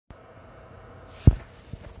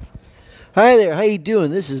Hi there, how you doing?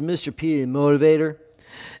 This is Mr. P, the Motivator,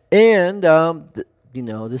 and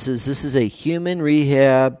this is a human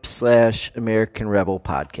rehab slash American Rebel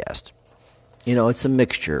podcast. It's a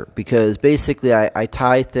mixture because basically I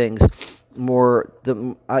tie things more.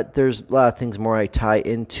 There's a lot of things more I tie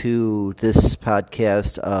into this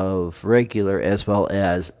podcast of regular as well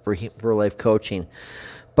as for life coaching,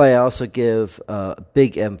 but I also give a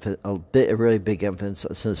really big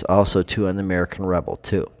emphasis also to an American Rebel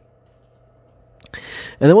too.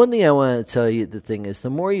 And the one thing I want to tell you, the thing is, the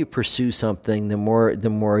more you pursue something, the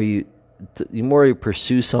more you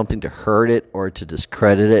pursue something to hurt it or to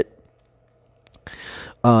discredit it,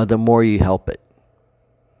 the more you help it.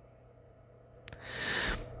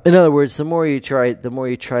 In other words, the more you try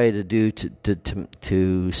to do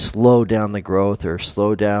to slow down the growth or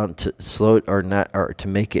to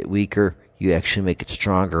make it weaker, you actually make it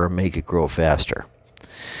stronger or make it grow faster.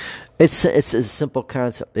 It's a simple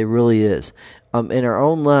concept. It really is. In our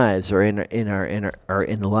own lives, or in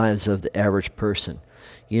the lives of the average person,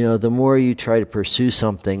 the more you try to pursue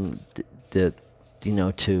something that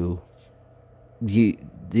to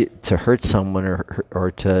hurt someone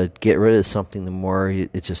or to get rid of something, the more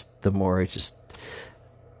it just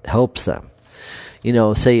helps them.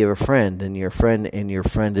 Say you have a friend, and your friend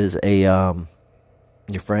is a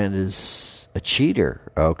cheater,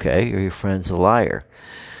 okay, or your friend's a liar.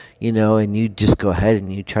 And you just go ahead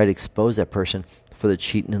and you try to expose that person for the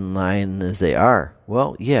cheating and lying as they are.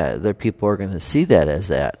 Well, yeah, other people are going to see that as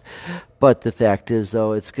that. But the fact is,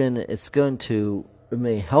 though, it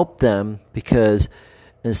may help them, because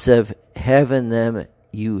instead of having them,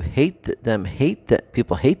 people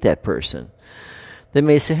hate that person. They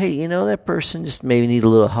may say, hey, that person just maybe need a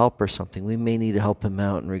little help or something. We may need to help him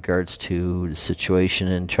out in regards to the situation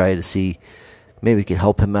and try to see maybe we could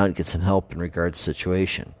help him out and get some help in regards to the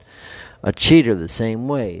situation. A cheater the same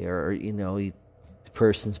way, or the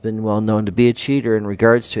person's been well known to be a cheater in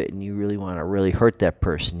regards to it, and you really want to really hurt that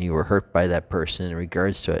person. You were hurt by that person in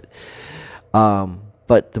regards to it.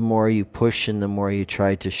 But the more you push and the more you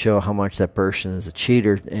try to show how much that person is a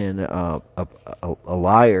cheater and a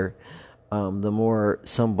liar, the more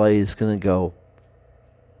somebody is going to go,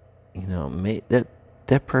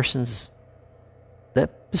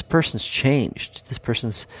 this person's changed. This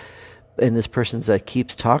person's that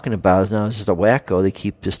keeps talking about is now just a wacko. They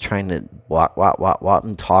keep just trying to what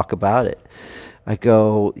and talk about it. I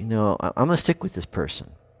go, I'm going to stick with this person.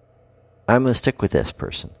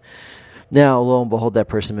 Now, lo and behold, that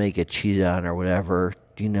person may get cheated on or whatever,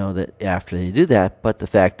 that after they do that. But the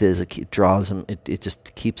fact is, it draws them, it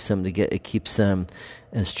just keeps them it keeps them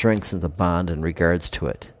and strengthens the bond in regards to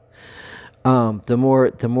it. The more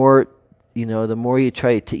you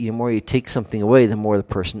take something away, the more the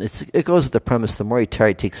person. It goes with the premise: the more you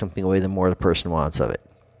try to take something away, the more the person wants of it.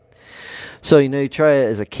 So you try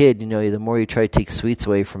as a kid. The more you try to take sweets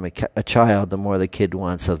away from a child, the more the kid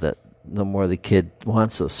wants of that. The more the kid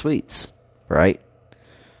wants those sweets, right?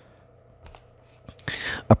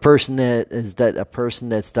 A person that's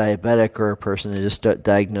diabetic, or a person that just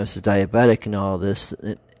diagnosed as diabetic and all this,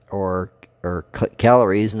 or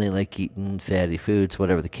calories, and they like eating fatty foods,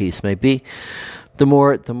 whatever the case may be. The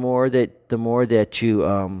more that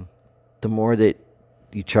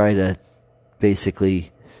you try to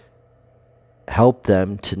basically help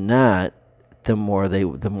them to not, the more they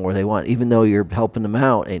want. Even though you're helping them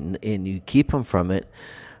out and you keep them from it,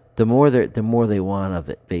 the more they want of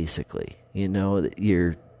it. Basically,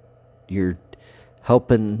 you're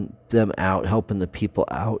helping them out, helping the people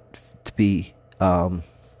out to be.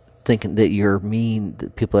 Thinking that you're mean,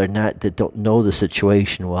 that people that don't know the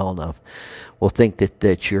situation well enough will think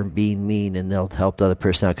that you're being mean, and they'll help the other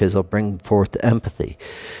person out because they'll bring forth the empathy,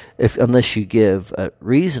 unless you give a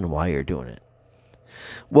reason why you're doing it.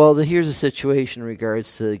 Well, here's a situation in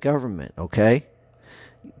regards to the government. Okay,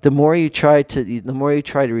 the more you try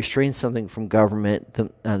to restrain something from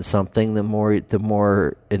government on something, the more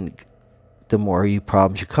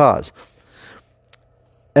problems you cause.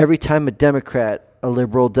 Every time a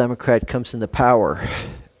liberal Democrat comes into power,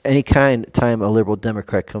 time a liberal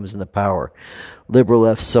Democrat comes into power, liberal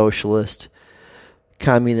left, socialist,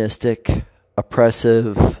 communistic,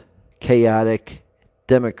 oppressive, chaotic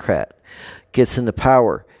Democrat gets into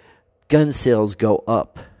power, gun sales go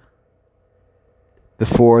up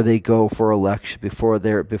before they go for election, before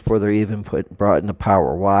they're even brought into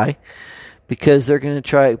power. Why? Because they're going to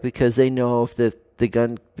try, because they know if the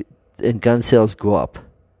gun sales go up.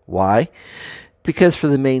 Why? Because for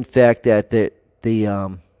the main fact that they're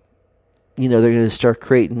going to start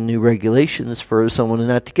creating new regulations for someone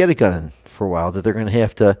not to get a gun for a while, that they're going to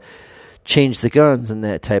have to change the guns and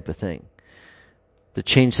that type of thing. to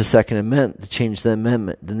change the Second Amendment, to change the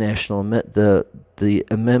amendment, the national amendment, the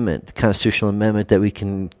amendment, the constitutional amendment that we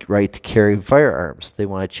can right to carry firearms. They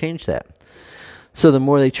want to change that. So the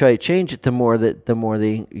more they try to change it, the more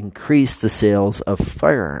they increase the sales of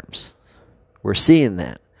firearms. We're seeing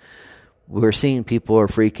that. We're seeing people are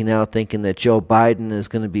freaking out, thinking that Joe Biden is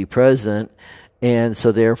going to be president, and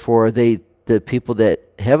so therefore the people that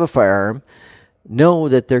have a firearm know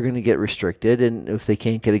that they're going to get restricted, and if they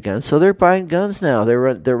can't get a gun, so they're buying guns now. They're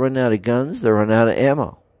running out of guns. They're running out of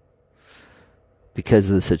ammo because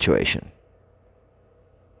of the situation.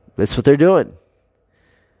 That's what they're doing.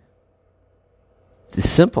 It's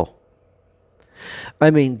simple.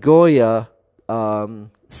 I mean, Goya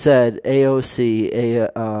said AOC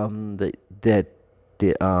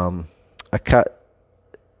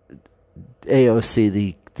AOC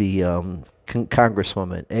the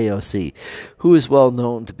Congresswoman AOC, who is well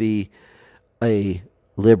known to be a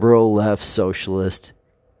liberal, left, socialist,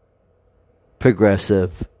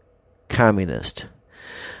 progressive, communist,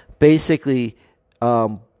 basically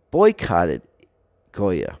boycotted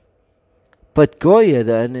Goya. But Goya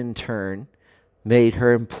then, in turn, made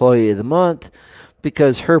her Employee of the Month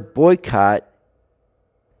because her boycott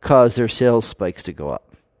caused their sales spikes to go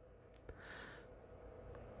up.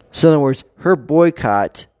 So in other words, her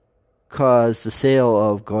boycott caused the sale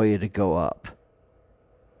of Goya to go up.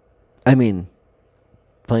 I mean,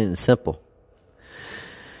 plain and simple.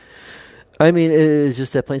 I mean, it is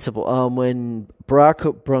just that plain and simple. When Barack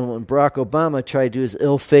Obama tried to do his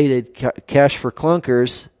ill-fated cash for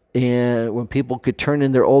clunkers, and when people could turn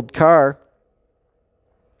in their old car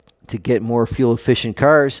to get more fuel-efficient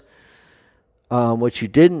cars, what you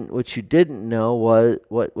didn't know was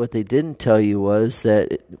what they didn't tell you was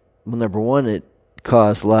that number one, it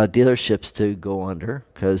caused a lot of dealerships to go under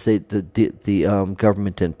because the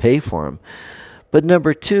government didn't pay for them. But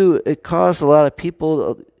number two, it caused a lot of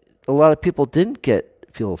people didn't get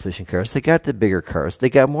fuel-efficient cars. They got the bigger cars. They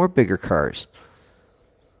got more bigger cars.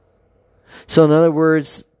 So in other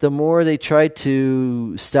words, the more they tried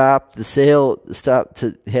to stop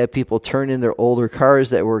to have people turn in their older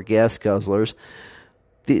cars that were gas guzzlers,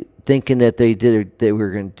 thinking that they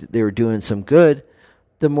were doing some good,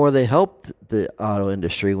 the more they helped the auto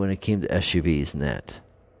industry when it came to SUVs and that,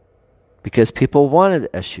 because people wanted the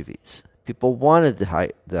SUVs, people wanted the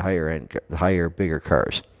higher end, the higher, bigger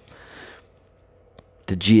cars,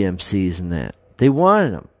 the GMCs and that. They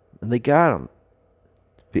wanted them, and they got them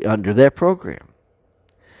under that program.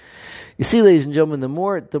 You see, ladies and gentlemen,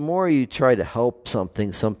 the more you try to help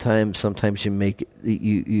something, sometimes you make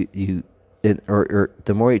it, or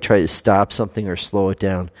the more you try to stop something or slow it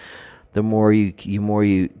down, the more you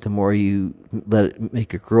let it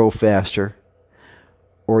make it grow faster,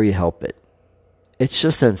 or you help it. It's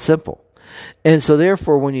just that simple. And so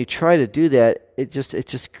therefore, when you try to do that, it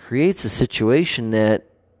just creates a situation that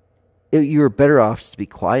you're better off to be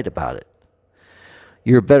quiet about it.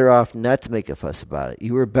 You're better off not to make a fuss about it.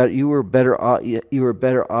 You were better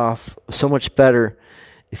off, so much better,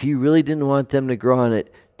 if you really didn't want them to grow on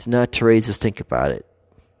it, not to raise a stink about it,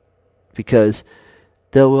 because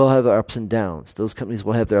they will have their ups and downs. Those companies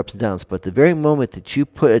will have their ups and downs. But the very moment that you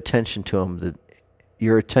put attention to them,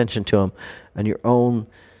 your attention to them in your own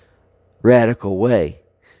radical way,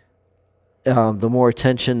 the more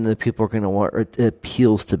attention the people are going to want, or it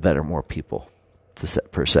appeals to more people,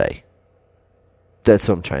 per se. That's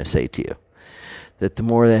what I'm trying to say to you. That the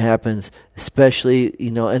more that happens, especially,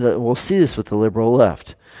 and we'll see this with the liberal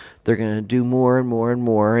left, they're going to do more and more and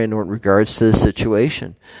more in regards to the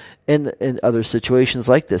situation and other situations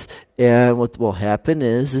like this. And what will happen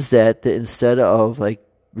is that instead of like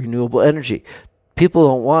renewable energy, people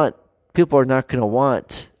are not going to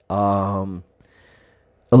want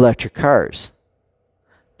electric cars.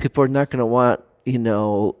 People are not going to want,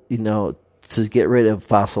 to get rid of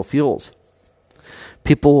fossil fuels.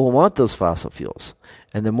 People will want those fossil fuels.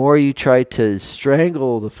 And the more you try to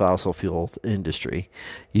strangle the fossil fuel industry,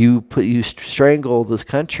 you strangle this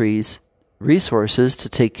country's resources to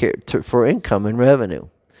take care for income and revenue.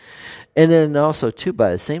 And then also too,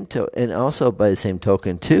 by the same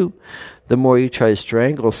token too, the more you try to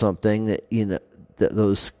strangle something that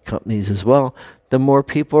those companies as well, the more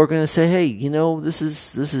people are going to say, hey, this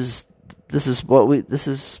is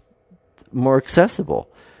more accessible.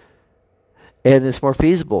 And it's more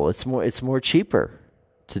feasible. It's more cheaper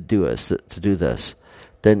to do this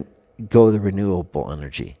than go the renewable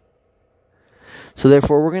energy. So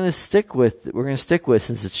therefore, we're going to stick with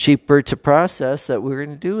since it's cheaper to process, that we're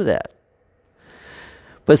going to do that.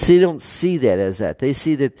 But see, they don't see that as that. They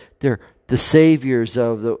see that the saviors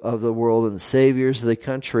of the world and the saviors of the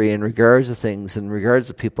country in regards to things, in regards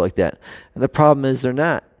to people like that. And the problem is they're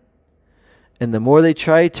not. And the more they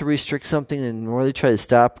try to restrict something, and the more they try to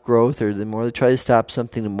stop growth, or the more they try to stop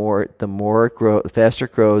something, the more it grows, the faster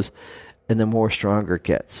it grows, and the more stronger it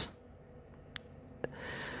gets.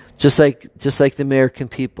 Just like the American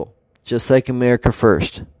people, just like America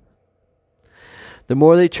First. The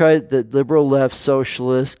more they try, the liberal left,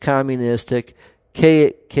 socialist, communistic,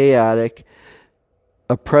 chaotic,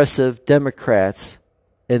 oppressive Democrats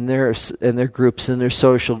and their groups and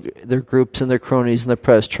their groups and their cronies in the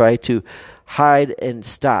press try to hide and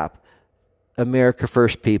stop America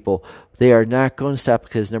First people. They are not going to stop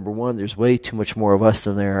because, number one, there's way too much more of us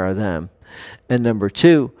than there are them. And number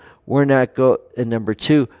two, all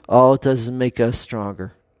it does is make us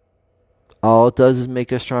stronger. All it does is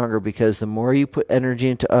make us stronger, because the more you put energy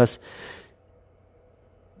into us,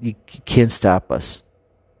 you can't stop us.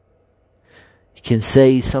 You can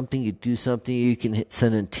say something, you do something, you can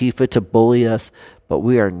send Antifa to bully us, but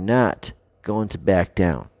we are not going to back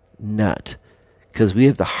down. Not. Because we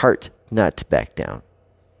have the heart not to back down.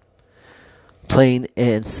 Plain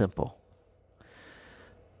and simple.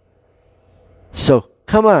 So,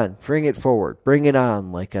 come on, bring it forward. Bring it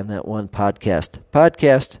on, like on that one podcast.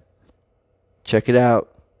 Check it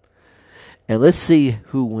out. And let's see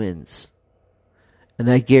who wins. And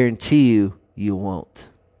I guarantee you won't.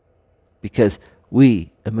 Because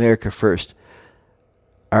we, America First,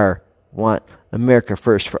 want America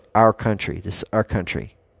First for our country. This is our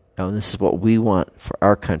country. And this is what we want for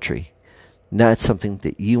our country. Not something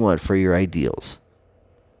that you want for your ideals.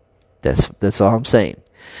 That's all I'm saying.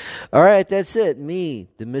 All right, that's it. Me,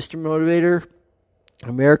 the Mr. Motivator,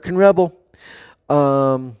 American Rebel,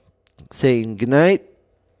 saying goodnight.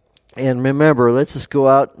 And remember, let's just go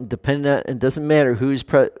out and it doesn't matter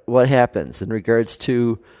what happens in regards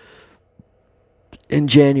to in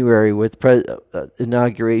January with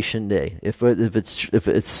Inauguration Day. If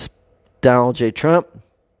it's Donald J. Trump,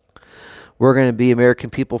 we're going to be American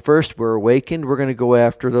people first. We're awakened. We're going to go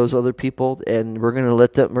after those other people, and we're going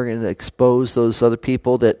to expose those other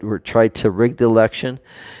people that were tried to rig the election,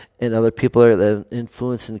 and other people that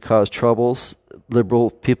influence and cause troubles. Liberal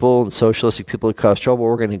people and socialistic people that cause trouble.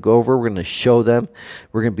 We're going to go over. We're going to show them.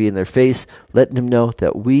 We're going to be in their face, letting them know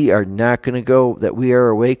that we are not going to go. That we are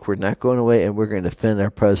awake. We're not going away, and we're going to defend our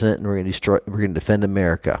president, and we're going to defend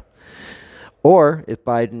America. Or if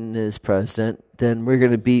Biden is president, then we're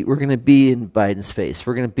going to be in Biden's face.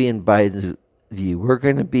 We're going to be in Biden's view. We're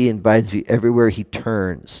going to be in Biden's view everywhere he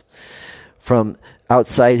turns, from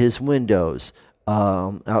outside his windows,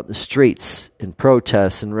 out in the streets, in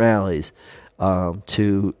protests and rallies,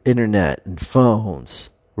 to internet and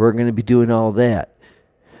phones. We're going to be doing all that.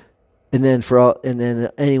 And then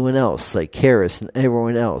anyone else like Harris and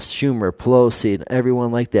everyone else, Schumer, Pelosi, and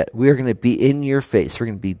everyone like that, we're going to be in your face. We're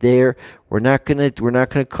going to be there. We're not going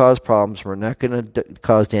to cause problems. We're not going to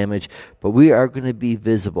cause damage, but we are going to be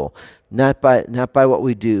visible, not by what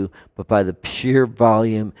we do, but by the sheer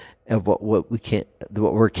volume of what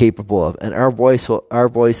we're capable of. And our voice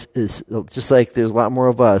is just like there's a lot more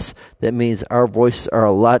of us. That means our voices are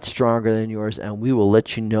a lot stronger than yours, and we will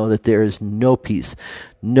let you know that there is no peace,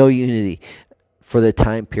 no unity for the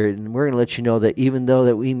time period. And we're going to let you know that even though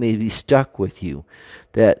that we may be stuck with you,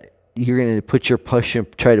 that you're going to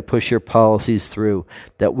try to push your policies through,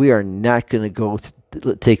 that we are not going to go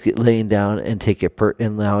take it laying down and take it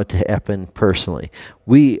and allow it to happen personally.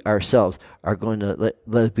 We ourselves are going to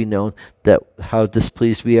let it be known that how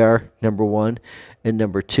displeased we are, number one, and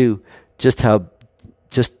number two, just let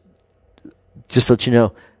you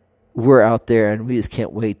know we're out there, and we just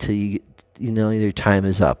can't wait till your time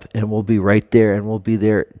is up, and we'll be right there, and we'll be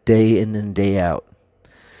there day in and day out.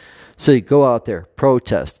 So you go out there,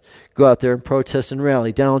 protest. Go out there and protest and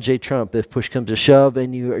rally. Donald J. Trump, if push comes to shove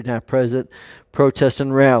and you are not president, protest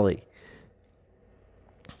and rally.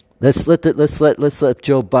 Let's let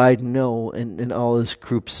Joe Biden know, and all his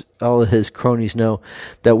groups, all of his cronies know,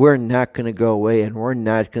 that we're not going to go away, and we're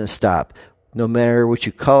not going to stop. No matter what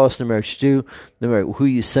you call us, no matter what you do, no matter who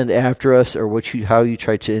you send after us, or how you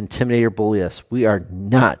try to intimidate or bully us, we are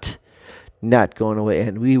not going away,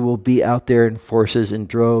 and we will be out there in forces and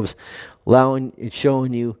droves,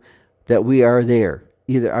 showing you that we are there,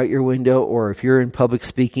 either out your window, or if you're in public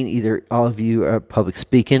speaking, either all of you are public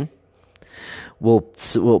speaking.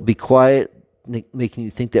 We'll be quiet, making you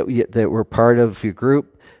think that we're part of your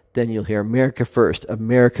group. Then you'll hear America First,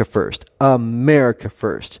 America First, America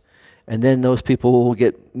First. And then those people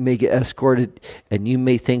may get escorted, and you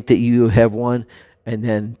may think that you have won, And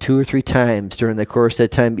then 2 or 3 times during the course of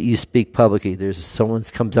that time that you speak publicly, there's someone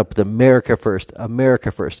comes up with America first,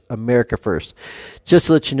 America first, America first. Just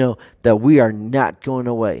to let you know that we are not going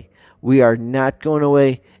away. We are not going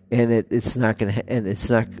away, and it's not going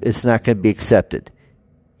to be accepted.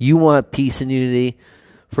 You want peace and unity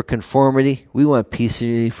for conformity. We want peace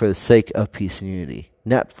and unity for the sake of peace and unity,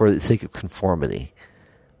 not for the sake of conformity,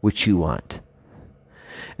 which you want.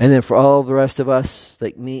 And then for all the rest of us,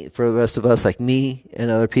 like me, like me and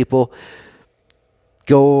other people,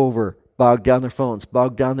 go over, bog down their phones,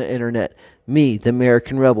 bog down the internet. Me, the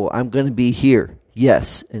American Rebel, I'm going to be here,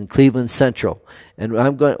 yes, in Cleveland Central. And what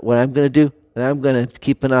I'm going to do, and I'm going to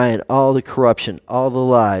keep an eye on all the corruption, all the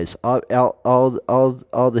lies, all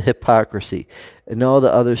the hypocrisy, and all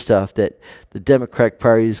the other stuff that the Democratic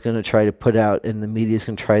Party is going to try to put out, and the media is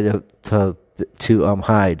going to try to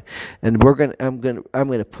hide. And I'm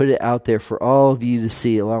gonna put it out there for all of you to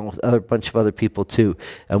see, along with a bunch of other people too.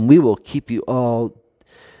 And we will keep you all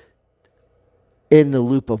in the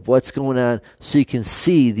loop of what's going on, so you can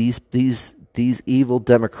see these evil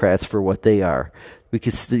Democrats for what they are. You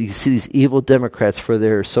can see these evil Democrats for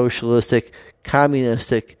their socialistic,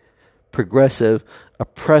 communistic, progressive,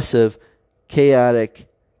 oppressive, chaotic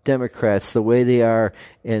Democrats, the way they are,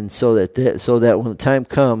 and so that when the time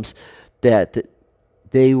comes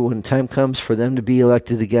when time comes for them to be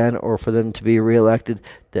elected again, or for them to be reelected,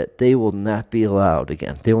 that they will not be allowed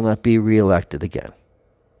again. They will not be reelected again,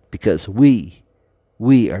 because we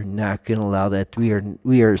are not going to allow that.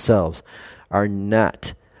 We ourselves are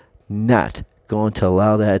not going to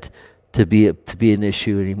allow that to be an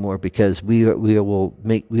issue anymore, because we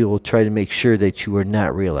will try to make sure that you are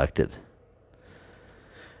not reelected,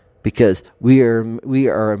 because we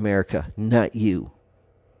are America, not you.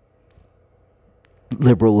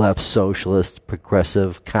 Liberal, left, socialist,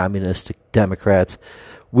 progressive, communist, Democrats.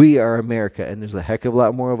 We are America, and there's a heck of a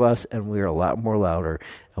lot more of us, and we are a lot more louder,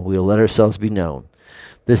 and we'll let ourselves be known.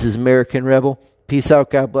 This is American Rebel. Peace out,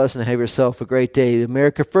 God bless, and have yourself a great day.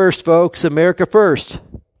 America first, folks. America first.